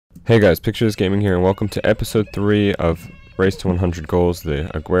Hey guys, PictureThisGaming here, and welcome to episode 3 of Race to 100 Goals, the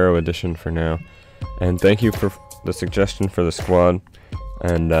Agüero edition for now. And thank you for the suggestion for the squad.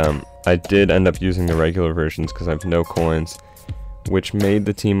 And I did end up using the regular versions because I have no coins, which made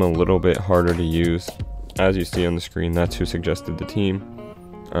the team a little bit harder to use. As you see on the screen, that's who suggested the team.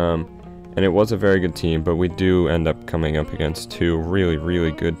 And it was a very good team, but we do end up coming up against two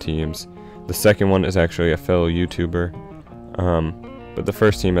really good teams. The second one is actually a fellow YouTuber. But the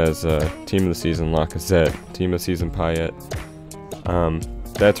first team has Team of the Season Lacazette, Team of the Season Payet.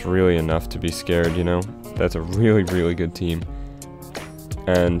 That's really enough to be scared, you know? That's a really good team.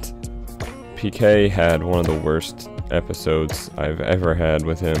 And PK had one of the worst episodes I've ever had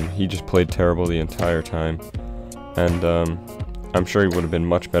with him. He just played terrible the entire time. And I'm sure he would have been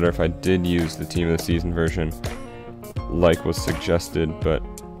much better if I did use the Team of the Season version like was suggested, but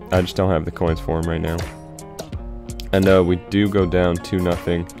I just don't have the coins for him right now. And we do go down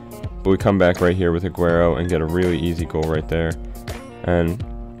 2-0, but we come back right here with Agüero and get a really easy goal right there, and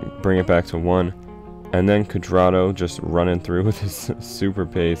bring it back to 1. And then Cuadrado just running through with his super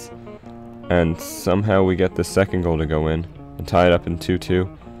pace, and somehow we get the second goal to go in and tie it up in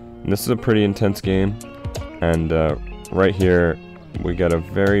 2-2. And this is a pretty intense game, and right here we get a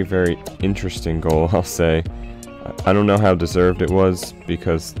very interesting goal, I'll say. I don't know how deserved it was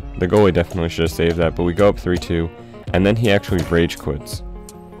because the goalie definitely should have saved that, but we go up 3-2. And then he actually rage quits.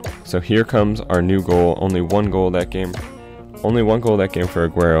 So here comes our new goal. Only one goal that game. Only one goal that game for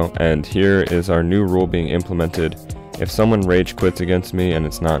Agüero. And here is our new rule being implemented. If someone rage quits against me and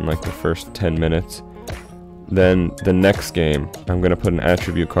it's not in like the first 10 minutes, then the next game I'm going to put an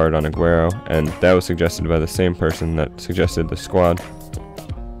attribute card on Agüero. And that was suggested by the same person that suggested the squad.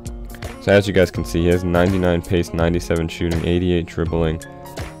 So as you guys can see, he has 99 pace, 97 shooting, 88 dribbling,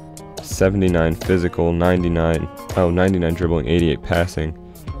 79 physical, 99 dribbling, 88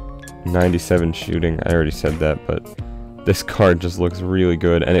 passing, 97 shooting. I already said that, but this card just looks really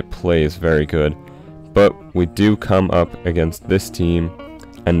good and it plays very good. But we do come up against this team,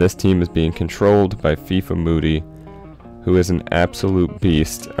 and this team is being controlled by FIFA Moody, who is an absolute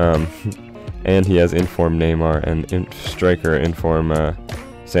beast. And he has inform Neymar and striker inform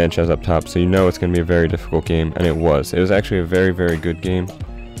Sanchez up top, so you know it's going to be a very difficult game, and it was. It was actually a very good game.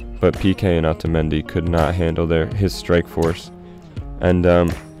 But PK and Otamendi could not handle his strike force. And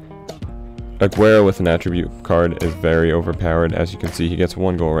Agüero with an attribute card is very overpowered. As you can see, he gets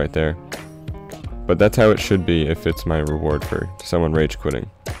one goal right there. But that's how it should be if it's my reward for someone rage quitting.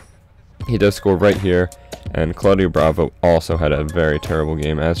 He does score right here, and Claudio Bravo also had a very terrible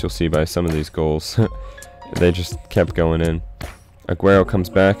game, as you'll see by some of these goals. They just kept going in. Agüero comes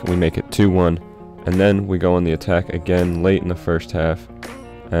back, and we make it 2-1, and then we go on the attack again late in the first half.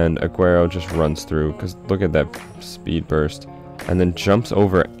 And Agüero just runs through, because look at that speed burst, and then jumps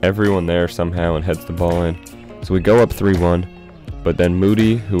over everyone there somehow and heads the ball in. So we go up 3-1, but then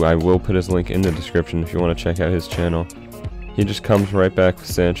Moody, who I will put his link in the description if you want to check out his channel, he just comes right back with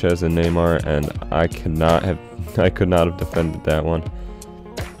Sanchez and Neymar, and I could not have defended that one.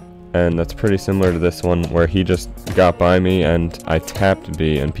 And that's pretty similar to this one, where he just got by me and I tapped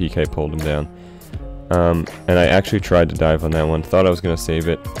B and PK pulled him down. And I actually tried to dive on that one, thought I was going to save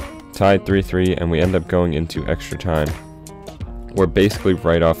it, tied 3-3, and we end up going into extra time. We're basically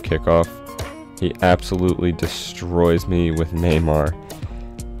right off kickoff. He absolutely destroys me with Neymar.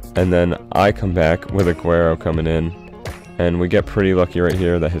 And then I come back with Agüero coming in, and we get pretty lucky right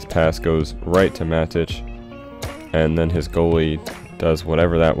here that his pass goes right to Matic, and then his goalie does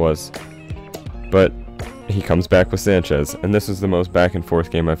whatever that was. But he comes back with Sanchez, and this is the most back and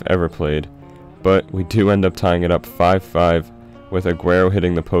forth game I've ever played. But we do end up tying it up 5-5 with Agüero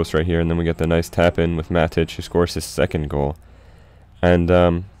hitting the post right here, and then we get the nice tap in with Matic, who scores his second goal. And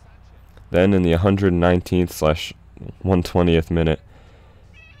then in the 119th/120th minute,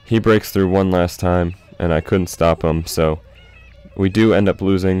 he breaks through one last time, and I couldn't stop him, so we do end up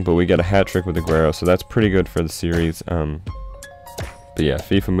losing, but we get a hat-trick with Agüero, so that's pretty good for the series. But yeah,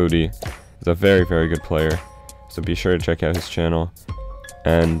 FIFA Moody is a very good player, so be sure to check out his channel.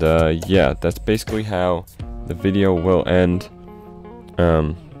 And yeah, that's basically how the video will end.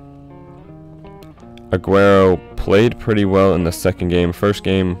 Agüero played pretty well in the second game. First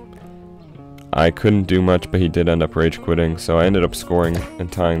game, I couldn't do much, but he did end up rage quitting, so I ended up scoring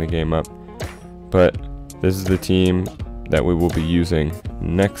and tying the game up. But this is the team that we will be using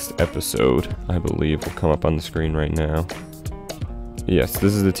next episode. I believe will come up on the screen right now. Yes,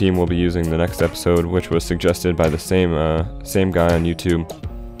 this is the team we'll be using the next episode, which was suggested by the same guy on YouTube.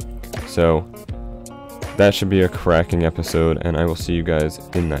 So that should be a cracking episode, and I will see you guys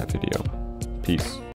in that video. Peace.